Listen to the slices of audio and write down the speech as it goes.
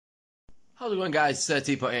How's it going, guys?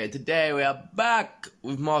 Teapot here. Today we are back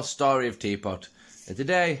with more Story of Teapot. And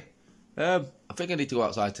today, I think I need to go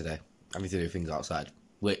outside today. I need to do things outside,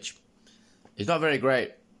 which is not very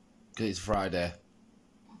great because it's Friday.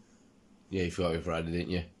 Yeah, you thought it was Friday, didn't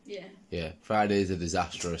you? Yeah. Yeah, Fridays are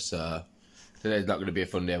disastrous, so today's not going to be a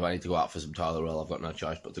fun day, but I need to go out for some toilet roll. I've got no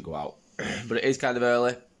choice but to go out. But it is kind of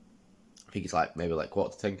early. I think it's like maybe like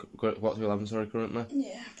quarter to 11, sorry, currently.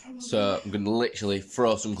 Yeah, probably. So I'm going to literally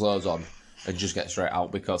throw some clothes on and just get straight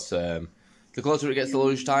out because the closer it gets to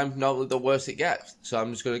lunchtime, normally the worse it gets. So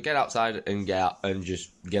I'm just going to get outside and get out and just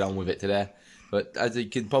get on with it today. But as you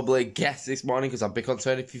can probably guess this morning, because I'd be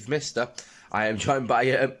concerned if you've missed her, I am joined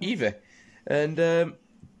by Evie. And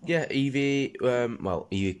yeah, Evie,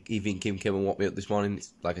 Evie and Kim came and woke me up this morning.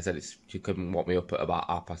 Like I said, she couldn't woke me up at about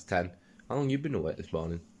 10:30. How long have you been awake this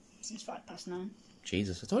morning? Since 9:05.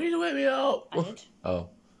 Jesus, I told you to wake me up. I did. Oh.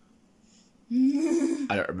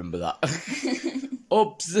 I don't remember that.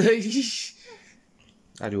 Oops.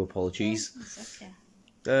 I do apologies. It's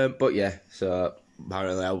okay. But yeah, so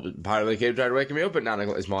apparently Kim tried to wake me up at 9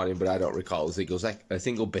 o'clock this morning, but I don't recall a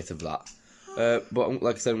single bit of that. But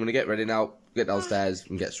like I said, I'm going to get ready now, get downstairs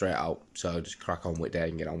and get straight out. So just crack on with day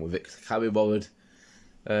and get on with it, because I can't be bothered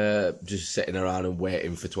just sitting around and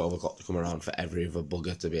waiting for 12 o'clock to come around for every other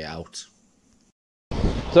bugger to be out.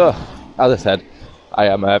 So, as I said, I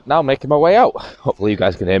am now making my way out. Hopefully you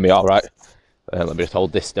guys can hear me alright. Let me just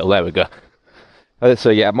hold this still, there we go.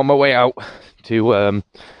 So yeah, I'm on my way out to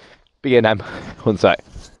B&M. One sec.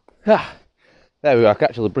 Ah, there we go, I can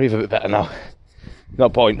actually breathe a bit better now. No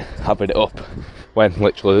point having it up when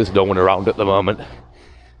literally there's no one around at the moment.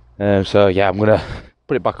 So yeah, I'm gonna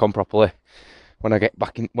put it back on properly when I get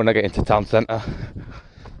into town centre.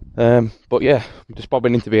 But yeah, I'm just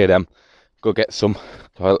bobbing into B&M, go get some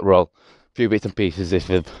toilet roll, a few bits and pieces if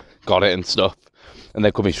they've got it and stuff, and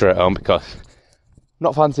then coming straight home because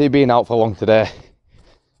not fancy being out for long today.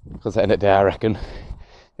 Because at the end of the day, I reckon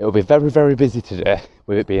it will be very, very busy today,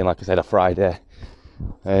 with it being, like I said, a Friday.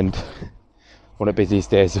 And one of the busiest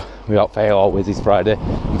days without fail always is Friday.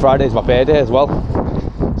 And Friday's my payday as well.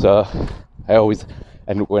 So I always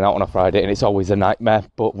end up going out on a Friday, and it's always a nightmare.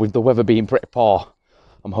 But with the weather being pretty poor,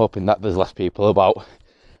 I'm hoping that there's less people about,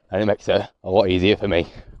 and it makes it a lot easier for me.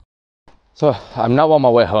 So I'm now on my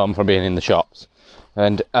way home from being in the shops.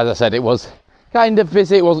 And as I said, it was kind of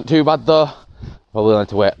busy. It wasn't too bad though. Probably had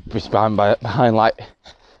to wait behind like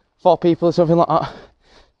 4 people or something like that.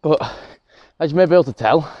 But as you may be able to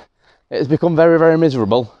tell, it has become very, very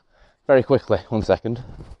miserable very quickly. 1 second.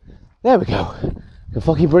 There we go. I can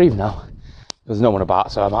fucking breathe now. There's no one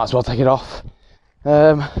about, so I might as well take it off.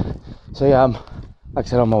 So yeah, I'm, like I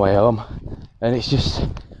said, on my way home. And it's just,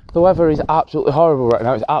 the weather is absolutely horrible right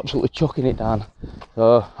now. It's absolutely chucking it down.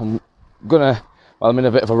 So I'm in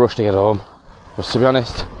a bit of a rush to get home. But to be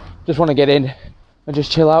honest, just want to get in and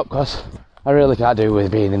just chill out because I really can't do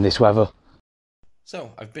with being in this weather.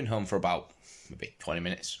 So I've been home for about maybe 20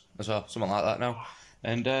 minutes as well, something like that now.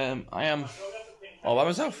 And I am all by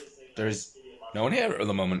myself. There is no one here at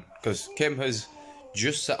the moment because Kim has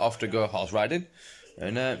just set off to go horse riding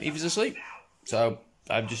and Evie's asleep. So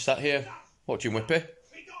I'm just sat here watching Whippy,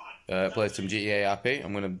 play some GTA RP.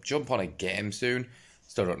 I'm going to jump on a game soon.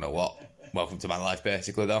 Still don't know what. Welcome to my life,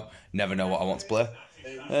 basically, though. Never know what I want to play.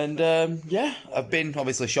 And, yeah, I've been,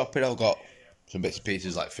 obviously, shopping. I've got some bits and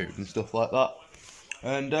pieces, like food and stuff like that.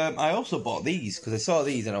 And I also bought these, because I saw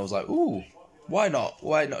these and I was like, ooh, why not?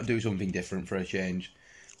 Why not do something different for a change?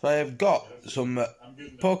 So I have got some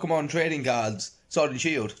Pokemon trading cards, Sword and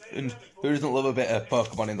Shield. And who doesn't love a bit of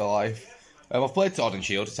Pokemon in their life? I've played Sword and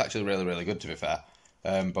Shield. It's actually really, really good, to be fair.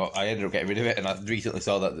 But I ended up getting rid of it, and I recently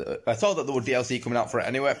saw that there were DLC coming out for it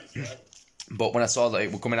anyway. But when I saw that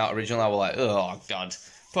it was coming out originally, I was like, oh god,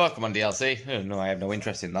 Pokemon DLC? Oh, no, I have no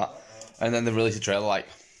interest in that. And then they released a trailer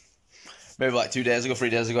maybe 3 days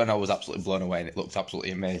ago, and I was absolutely blown away, and it looked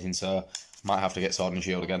absolutely amazing. So might have to get Sword and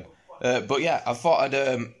Shield again. But yeah, I thought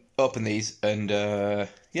I'd open these and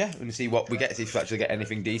yeah, and see what we get, see if we actually get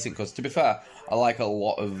anything decent. Because to be fair, I like a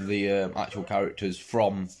lot of the actual characters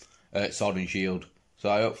from Sword and Shield. So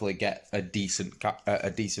I hopefully get a decent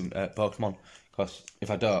Pokemon. Because if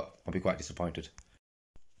I don't, I'll be quite disappointed.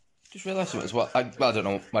 Just realised something as well. I don't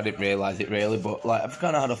know, I didn't realise it really, but like I've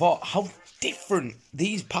kind of had a thought how different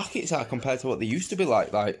these packets are compared to what they used to be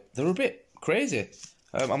like. Like, they're a bit crazy.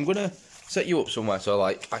 I'm going to set you up somewhere so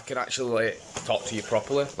like I can actually talk to you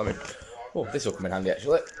properly. Oh, this will come in handy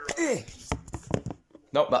actually.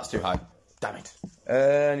 Nope, that's too high. Damn it.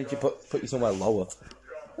 I need to put you somewhere lower.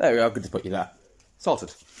 There we go, good to put you there.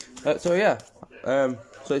 Sorted. So yeah,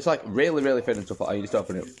 so it's like really, really thin and stuff like that. You just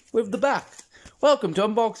open it with the back, Welcome to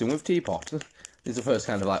Unboxing with Teapot. This is the first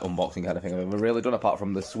kind of like unboxing kind of thing I've ever really done, apart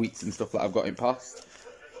from the sweets and stuff that I've got in past.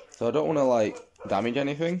 So I don't want to like damage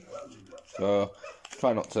anything. So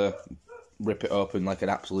try not to rip it open like an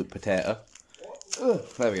absolute potato.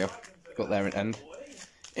 There we go. Got there in end.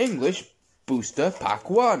 English Booster Pack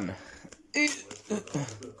 1.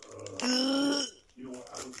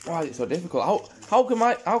 Why is it so difficult? How come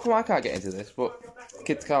I can't get into this, but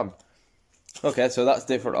kids can? Okay, so that's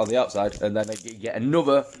different on the outside, and then I get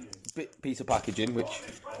another piece of packaging, which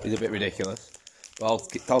is a bit ridiculous. But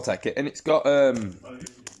I'll take it, and it's got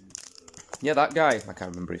yeah, that guy. I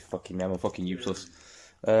can't remember his fucking name. I'm fucking useless.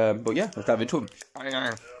 But yeah, let's dive into him.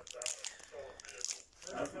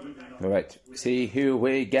 Alright, see who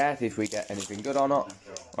we get, if we get anything good or not.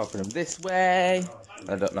 Open them this way.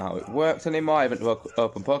 I don't know how it works anymore. I haven't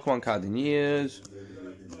opened Pokemon cards in years.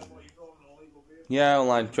 Yeah,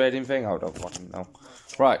 online trading thing. I don't fucking know.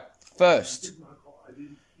 Right, first.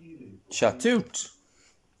 Chatoot.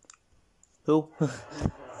 Who?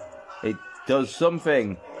 It does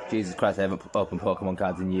something. Jesus Christ, I haven't opened Pokemon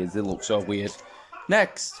cards in years. They look so weird.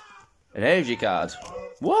 Next, an energy card.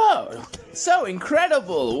 Whoa! So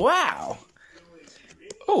incredible! Wow!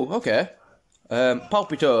 Oh, okay.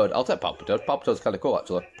 Palpitoad. I'll take Palpitoad. Palpitoad's kind of cool,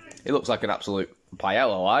 actually. It looks like an absolute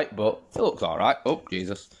paella, like, but it looks alright. Oh,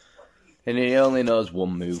 Jesus. And he only knows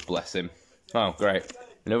one move, bless him. Oh, great.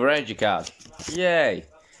 Another energy card. Yay!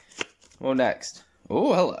 Well, next.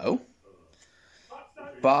 Oh, hello.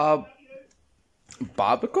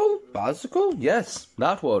 Barbicle? Yes,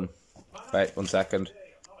 that one. Wait, 1 second.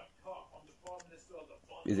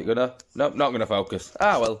 Is it gonna? Nope, not gonna focus.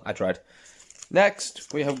 Ah, well, I tried.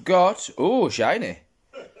 Next, we have got... Oh, shiny.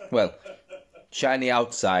 Well, shiny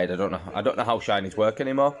outside. I don't know how shinies work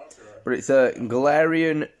anymore. But it's a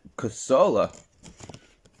Galarian Cassola.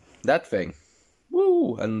 That thing.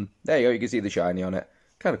 Woo! And there you go, you can see the shiny on it.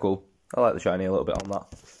 Kind of cool. I like the shiny a little bit on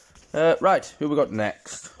that. Right, who we got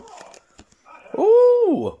next?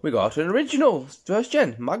 Ooh! We got an original first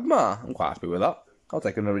gen Magmar. I'm quite happy with that. I'll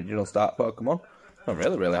take an original start Pokemon. I'm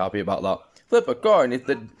really happy about that. Flip a coin. If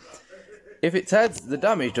it's heads, the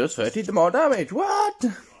damage does 30 more damage. What?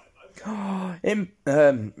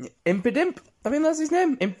 Impidimp. I think that's his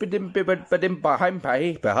name. Impidimp. I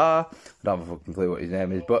don't have a fucking clue what his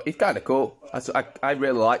name is, but he's kind of cool. I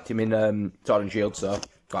really liked him in Sword and Shield, so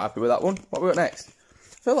quite happy with that one. What we got next?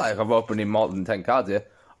 I feel like I've opened in more than 10 cards here.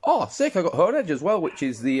 Oh, sick! I got Honedge as well, which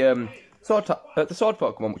is the sword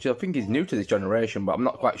Pokemon, which I think is new to this generation, but I'm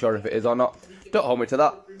not quite sure if it is or not. Don't hold me to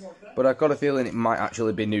that. But I've got a feeling it might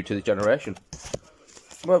actually be new to this generation.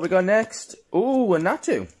 Where we go next? Ooh, a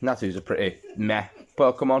Natu. Natu's a pretty meh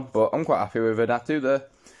Pokemon, but I'm quite happy with a Natu there.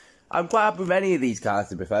 I'm quite happy with any of these cards,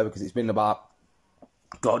 to be fair, because it's been about,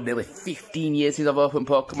 God, nearly 15 years since I've opened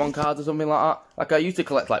Pokemon cards or something like that. Like, I used to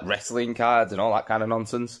collect, like, wrestling cards and all that kind of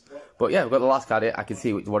nonsense. But yeah, I've got the last card here. I can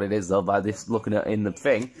see what it is, though, by this looking at it in the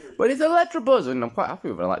thing. But it's Electabuzz, and I'm quite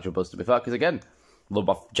happy with an Electabuzz, to be fair, because, again, love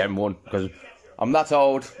my Gen 1, because I'm that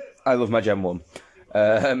old. I love my Gen 1.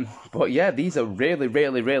 But yeah, these are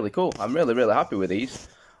really cool. I'm really happy with these.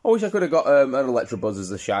 I wish I could have got an Electabuzz as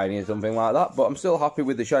a shiny or something like that, but I'm still happy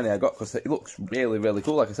with the shiny I got because it looks really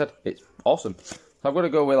cool. Like I said, it's awesome. So I've got to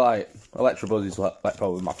go with like Electabuzz is like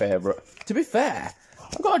probably my favourite. To be fair,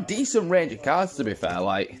 I've got a decent range of cards. To be fair,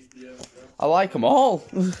 like I like them all.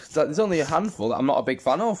 There's only a handful that I'm not a big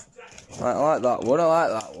fan of. I like that one. I like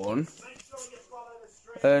that one.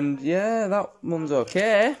 And yeah, that one's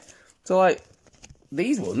okay. So like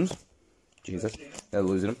these ones, Jesus, they're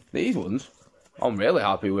losing them. These ones, I'm really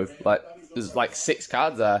happy with. Like there's like 6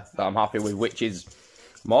 cards there that I'm happy with, which is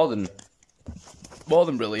more than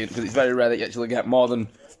brilliant because it's very rare that you actually get more than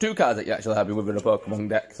 2 cards that you're actually happy with in a Pokemon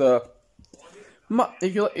deck. So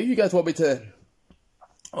if you guys want me to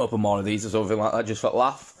open more of these or something like that, just for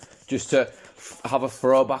laugh, just to have a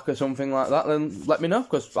throwback or something like that, then let me know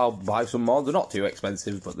because I'll buy some more. They're not too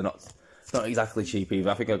expensive, but they're not exactly cheap either.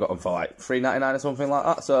 I think I got them for like $3.99 or something like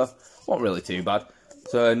that, so not really too bad.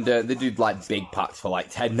 So and they do like big packs for like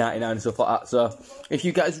 $10.99 and stuff like that. So if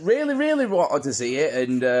you guys really wanted to see it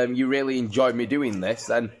and you really enjoyed me doing this,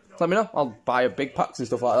 then let me know. I'll buy big packs and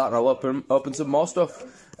stuff like that, and I'll open some more stuff.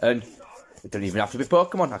 And it doesn't even have to be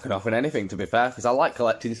Pokemon. I can open anything, to be fair, because I like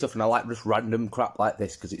collecting stuff and I like just random crap like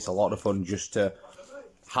this because it's a lot of fun just to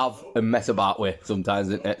have and mess about with sometimes,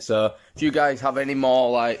 isn't it? So if you guys have any more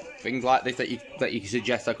like things like this that you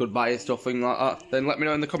suggest I could buy and stuff like that, then let me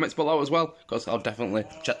know in the comments below as well, because I'll definitely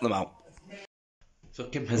check them out. So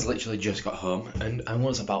Kim has literally just got home, and I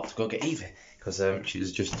was about to go get Evie because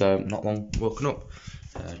she's just not long woken up.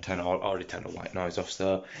 Already turned a white noise off,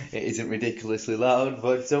 so it isn't ridiculously loud,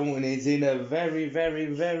 but someone is in a very, very,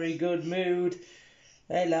 very good mood.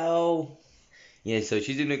 Hello. Yeah, so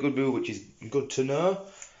she's in a good mood, which is good to know.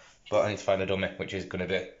 But I need to find a dummy, which is going to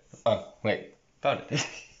be... Oh, wait. Found it.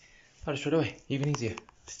 Found it straight away. Even easier.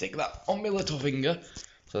 Stick that on my little finger.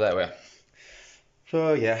 So there we are.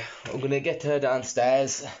 So yeah, I'm going to get her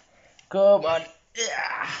downstairs. Come on.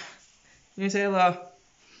 Yeah. You say hello.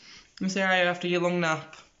 You say hi after your long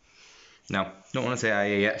nap. No, don't want to say hi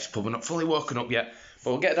yet. She's probably not fully woken up yet.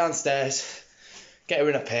 But we'll get downstairs, get her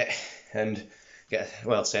in a pit, and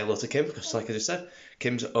say hello to Kim, because like I just said,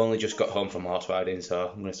 Kim's only just got home from horse riding, so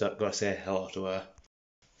I'm going to go say hello to her.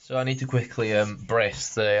 So I need to quickly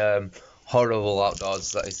brace the horrible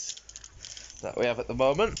outdoors that we have at the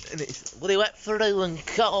moment, and it's bloody wet through and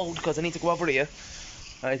cold because I need to go over here.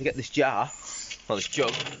 I need to get this jar, or this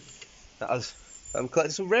jug, that has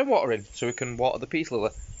collected some rainwater in, so we can water the peace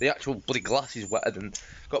lily. The actual bloody glass is wetter than,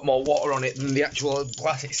 got more water on it than the actual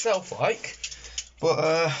glass itself, like.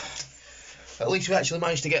 But at least we actually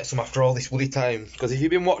managed to get some after all this bloody time. Because if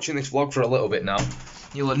you've been watching this vlog for a little bit now,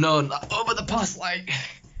 you'll have known that over the past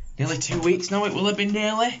nearly 2 weeks now, it will have been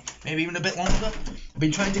nearly, maybe even a bit longer, I've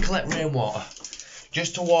been trying to collect rainwater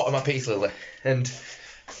just to water my peace lily, and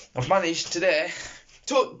I've managed today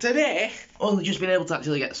only just been able to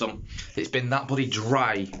actually get some. It's been that bloody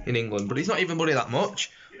dry in England, but it's not even bloody that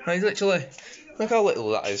much. It's literally, look how little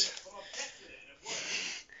that is.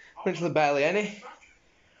 Literally barely any.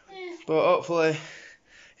 But hopefully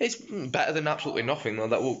it's better than absolutely nothing though.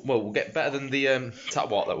 That we'll get better than the tap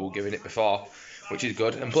water that we were giving it before, which is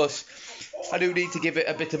good. And plus, I do need to give it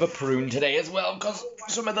a bit of a prune today as well, because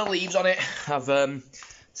some of the leaves on it have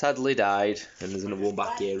sadly died, and there's another one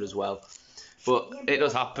back here as well. But it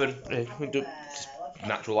does happen. Just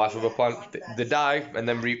natural life of a plant. They die, and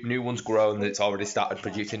then new ones grow, and it's already started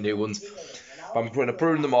producing new ones. But I'm going to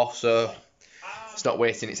prune them off so it's not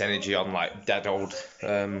wasting its energy on dead old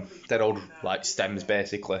stems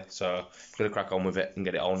basically. So I'm going to crack on with it and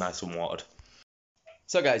get it all nice and watered.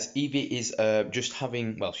 So guys, Evie is just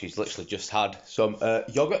having, she's literally just had some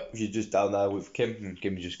yogurt. She's just down there with Kim, and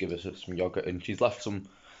Kim just gave us some yogurt, and she's left some,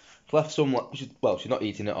 she's not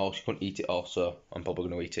eating it all, she couldn't eat it all, so I'm probably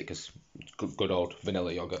going to eat it because it's good old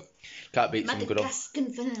vanilla yogurt. Can't beat some good old... Madagascar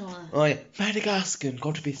vanilla. Oh yeah, Madagascar,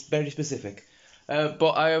 got to be very specific.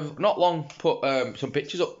 But I have not long put some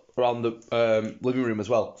pictures up around the living room as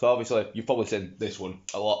well. So obviously you've probably seen this one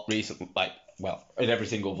a lot recently, in every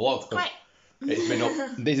single vlog. Right. It's been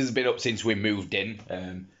up. This has been up since we moved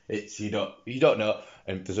in. It's you don't know,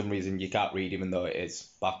 and for some reason you can't read even though it is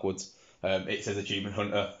backwards. It says Achievement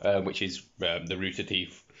Hunter, which is the Rooster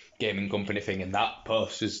Teeth gaming company thing, and that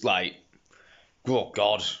post is oh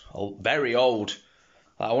god, very old.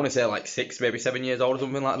 I want to say 6, maybe 7 years old or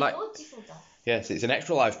something like that. Yes, it's an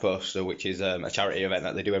Extra Life poster, which is a charity event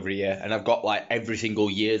that they do every year, and I've got every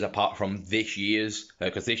single year's apart from this year's,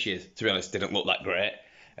 because this year's, to be honest, didn't look that great.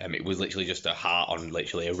 It was literally just a heart on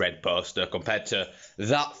literally a red poster compared to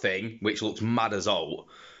that thing, which looks mad as old.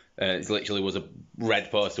 It literally was a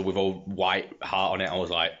red poster with a white heart on it. I was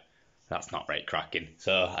like, that's not right cracking.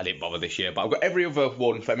 So I didn't bother this year. But I've got every other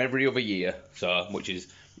one from every other year, so which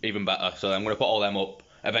is even better. So I'm going to put all them up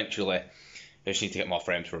eventually. I just need to get more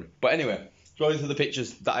frames for them. But anyway, going to the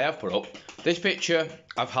pictures that I have put up. This picture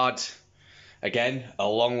I've had... Again, a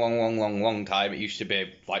long time. It used to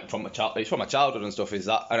be from it's from my childhood and stuff. Is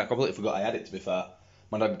that? And I completely forgot I had it. To be fair,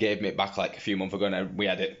 my dad gave me it back a few months ago, and we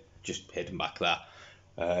had it just hidden back there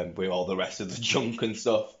with all the rest of the junk and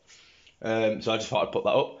stuff. So I just thought I'd put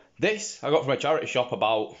that up. This I got from a charity shop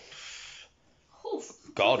about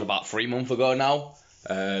 3 months ago now,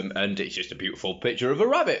 and it's just a beautiful picture of a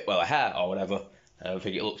rabbit, a hare or whatever. I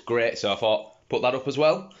think it looks great, so I thought put that up as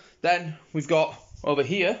well. Then we've got over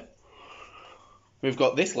here. We've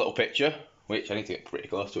got this little picture, which I need to get pretty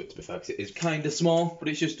close to it to be fair, because it is kind of small, but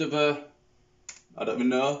it's just of I don't even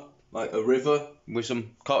know, a river with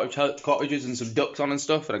some cottages and some ducks on and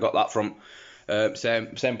stuff, and I got that from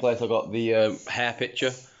same place I got the hare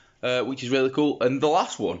picture, which is really cool. And the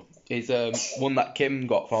last one is one that Kim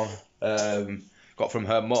got from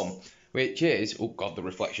her mum, which is, oh god, the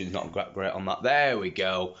reflection's not great on that. There we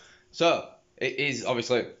go. So it is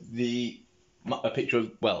obviously a picture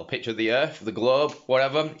of the Earth, the globe,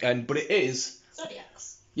 whatever, but it is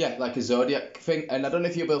Zodiacs. Yeah, like a zodiac thing, and I don't know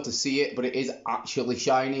if you'll be able to see it, but it is actually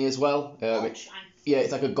shiny as well. Gold shine. Yeah,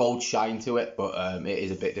 it's like a gold shine to it, but it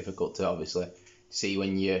is a bit difficult to obviously see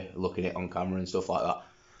when you're looking at it on camera and stuff like that.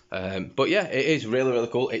 But yeah, it is really, really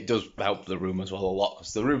cool. It does help the room as well a lot,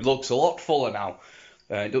 because the room looks a lot fuller now.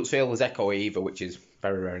 It doesn't feel as echoey either, which is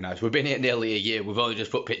very, very nice. We've been here nearly a year. We've only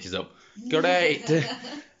just put pictures up. Great.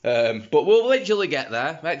 But we'll eventually get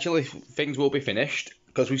there. Eventually, things will be finished,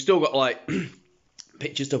 because we've still got, like,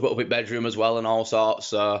 pictures to put up in bedroom as well and all sorts.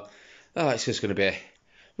 So, it's just going to be,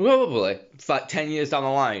 probably, it's like 10 years down the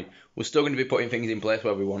line, we're still going to be putting things in place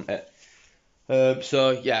where we want it.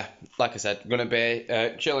 So yeah, like I said, I'm gonna be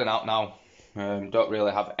chilling out now. Don't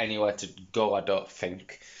really have anywhere to go, I don't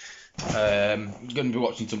think. Gonna be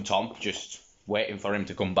watching some Tom, just waiting for him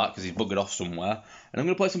to come back because he's buggered off somewhere. And I'm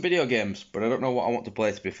gonna play some video games, but I don't know what I want to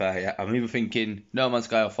play, to be fair yet. I'm either thinking No Man's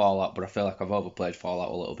Sky or Fallout, but I feel like I've overplayed Fallout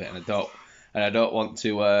a little bit, and I don't want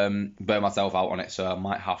to burn myself out on it, so I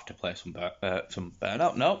might have to play some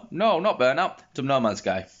Burnout. No, not Burnout. Some No Man's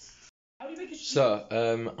Sky. So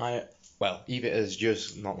Well, Evie has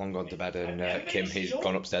just not long gone to bed, and Kim, he's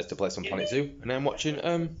gone upstairs to play some Planet Zoo, and I'm watching,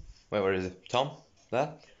 where is it? Tom?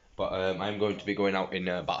 There? But I'm going to be going out in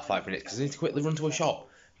about 5 minutes, because I need to quickly run to a shop,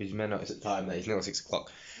 because you may notice at the time that it's nearly 6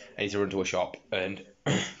 o'clock. I need to run to a shop and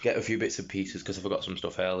get a few bits and pieces, because I forgot some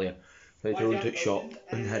stuff earlier. I need to run to the shop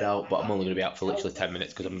and head out, but I'm only going to be out for literally 10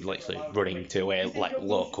 minutes, because I'm literally running to a,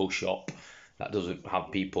 local shop that doesn't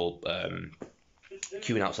have people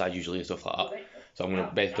queuing outside usually and stuff like that. So I'm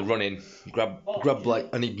gonna basically run in, grab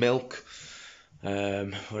like, I need milk. What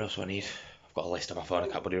else do I need? I've got a list on my phone, I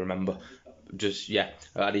can't bloody remember. Just, yeah,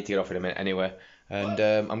 I need to get off in a minute anyway. And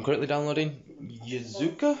I'm currently downloading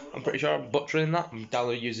Yuzuka. I'm pretty sure I'm butchering that. I'm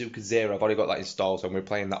downloading Yuzuka 0. I've already got that installed, so I'm gonna be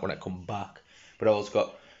playing that when I come back. But I've also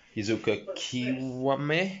got Yuzuka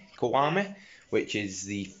Kiwami, which is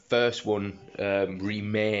the first one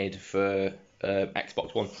remade for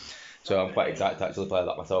Xbox One. So I'm quite excited to actually play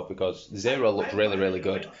that myself, because 0 looks really, really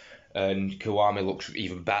good, and Kiwami looks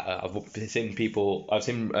even better. I've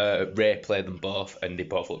seen Ray play them both, and they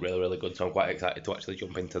both look really, really good, so I'm quite excited to actually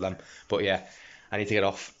jump into them. But yeah, I need to get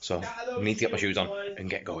off, so I need to get my shoes on and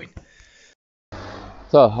get going.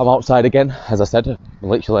 So I'm outside again, as I said,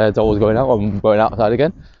 literally as I was going out, I'm going outside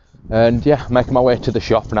again. And yeah, making my way to the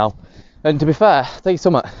shop now. And to be fair, I'll tell you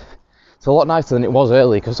something, it's a lot nicer than it was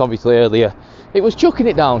earlier, because obviously earlier it was chucking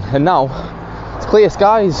it down, and now it's clear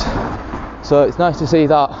skies, so it's nice to see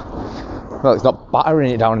that. Well, it's not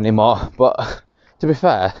battering it down anymore, but to be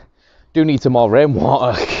fair, do need some more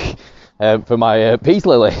rainwater for my peace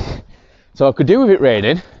lily, so I could do with it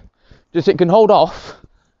raining, just it can hold off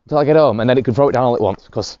until I get home, and then it can throw it down all at once,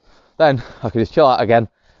 because then I could just chill out again,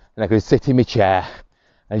 and I could sit in my chair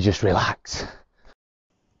and just relax.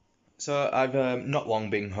 So I've not long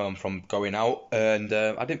been home from going out, and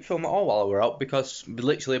I didn't film at all while I were out, because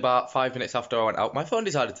literally about 5 minutes after I went out, my phone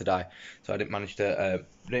decided to die. So I didn't manage to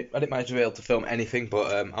be able to film anything.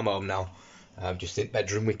 But I'm home now. I'm just in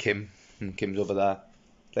bedroom with Kim, and Kim's over there.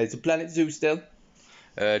 Plays the Planet Zoo still,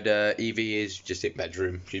 and Evie is just in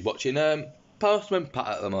bedroom. She's watching Postman Pat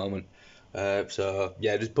at the moment. So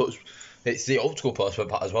yeah, it's the old school Postman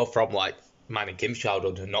Pat as well, from like mine and Kim's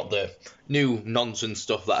childhood, and not the new nonsense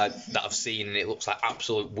stuff that I've seen, and it looks like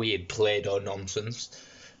absolute weird Play-Doh nonsense.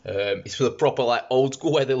 It's for the proper like old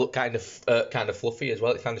school, where they look kind of fluffy as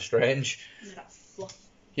well. It's kind of strange. Is that fluff?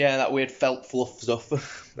 Yeah, that weird felt fluff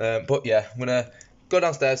stuff. But yeah, I'm gonna go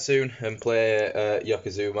downstairs soon and play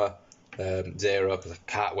Yokozuna 0, because I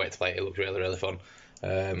can't wait to play it. It looks really, really fun.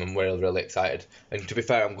 I'm really, really excited. And to be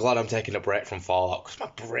fair, I'm glad I'm taking a break from Fallout, because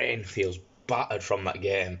my brain feels battered from that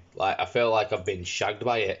game. Like, I feel like I've been shagged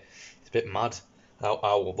by it. It's a bit mad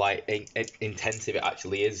how like intensive it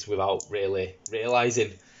actually is without really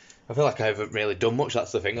realising. I feel like I haven't really done much.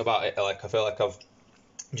 That's the thing about it. Like, I feel like I've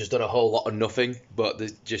just done a whole lot of nothing, but you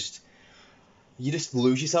just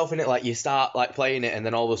lose yourself in it. Like, you start like playing it, and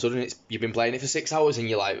then all of a sudden you've been playing it for 6 hours, and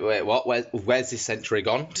you're like, wait, what? Where's this century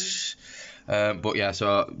gone? But yeah,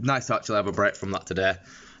 so nice to actually have a break from that today.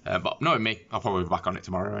 But knowing me, I'll probably be back on it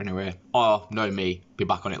tomorrow anyway. Or knowing me, be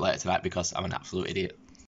back on it later tonight, because I'm an absolute idiot.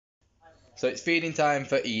 So it's feeding time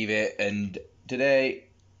for Evie, and today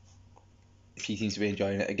she seems to be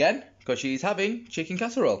enjoying it again, because she's having chicken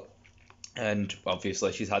casserole. And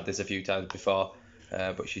obviously she's had this a few times before,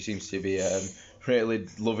 but she seems to be really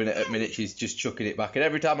loving it at the minute. She's just chucking it back, and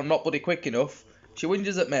every time I'm not bloody quick enough, she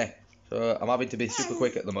whinges at me. So I'm having to be super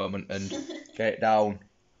quick at the moment and get it down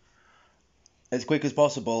as quick as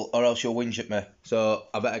possible, or else she'll whinge at me. So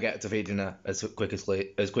I better get to feeding her as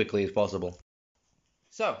quickly as possible.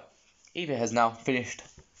 So Evie has now finished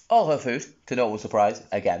all her food, to no one's surprise,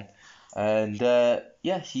 again. And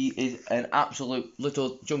yeah, she is an absolute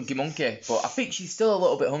little junky monkey, but I think she's still a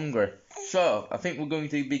little bit hungry. So I think we're going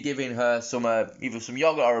to be giving her some either some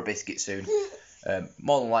yogurt or a biscuit soon.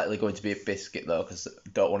 More than likely going to be a biscuit though, because I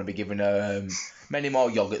don't want to be giving her many more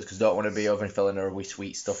yogurts, because I don't want to be overfilling her with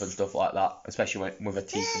sweet stuff and stuff like that, especially with her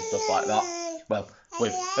teeth and stuff like that. Well,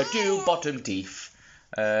 with her two bottom teeth.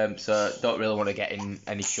 So don't really want to get in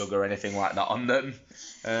any sugar or anything like that on them.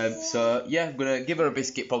 So yeah, I'm gonna give her a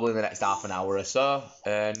biscuit probably in the next half an hour or so,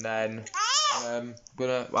 and then I'm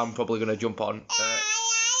probably gonna jump on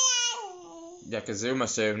Kazuma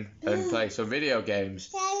soon and play some video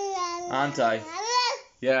games, aren't I?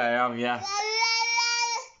 Yeah, I am. Yeah.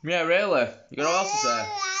 Yeah, really. You got what else to say?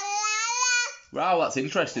 Wow, that's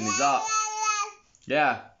interesting. Is that?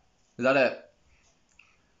 Yeah. Is that it?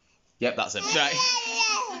 Yep, that's it. Right.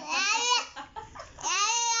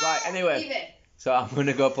 Right, anyway, so I'm going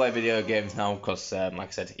to go play video games now because, like I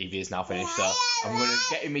said, Evie is now finished, so I'm going to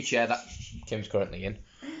get in my chair that Kim's currently in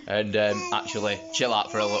and actually chill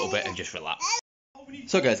out for a little bit and just relax.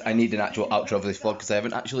 So guys, I need an actual outro of this vlog because I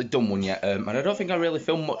haven't actually done one yet, and I don't think I really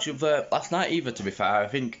filmed much of last night either, to be fair. I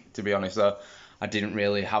think, to be honest though, I didn't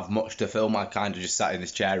really have much to film. I kind of just sat in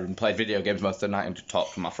this chair and played video games most of the night and just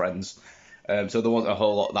talked to my friends. So there wasn't a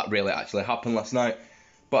whole lot that really actually happened last night.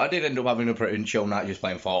 But I did end up having a pretty chill night, just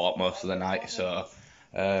playing Fallout most of the night. So,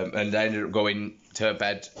 and I ended up going to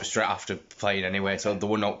bed straight after playing anyway. So there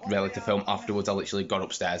were not really to film afterwards. I literally got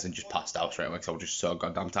upstairs and just passed out straight away because I was just so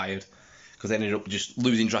goddamn tired. Because I ended up just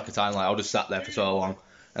losing track of time. Like I just sat there for so long.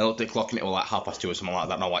 And I looked at the clock and it was like 2:30 or something like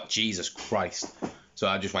that. And I'm like, Jesus Christ. So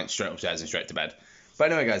I just went straight upstairs and straight to bed. But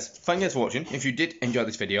anyway guys, thank you guys for watching. If you did enjoy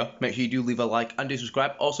this video, make sure you do leave a like and do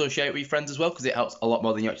subscribe. Also share it with your friends as well, because it helps a lot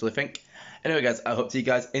more than you actually think. Anyway guys, I hope to see you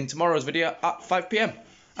guys in tomorrow's video at 5 PM.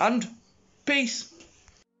 And peace!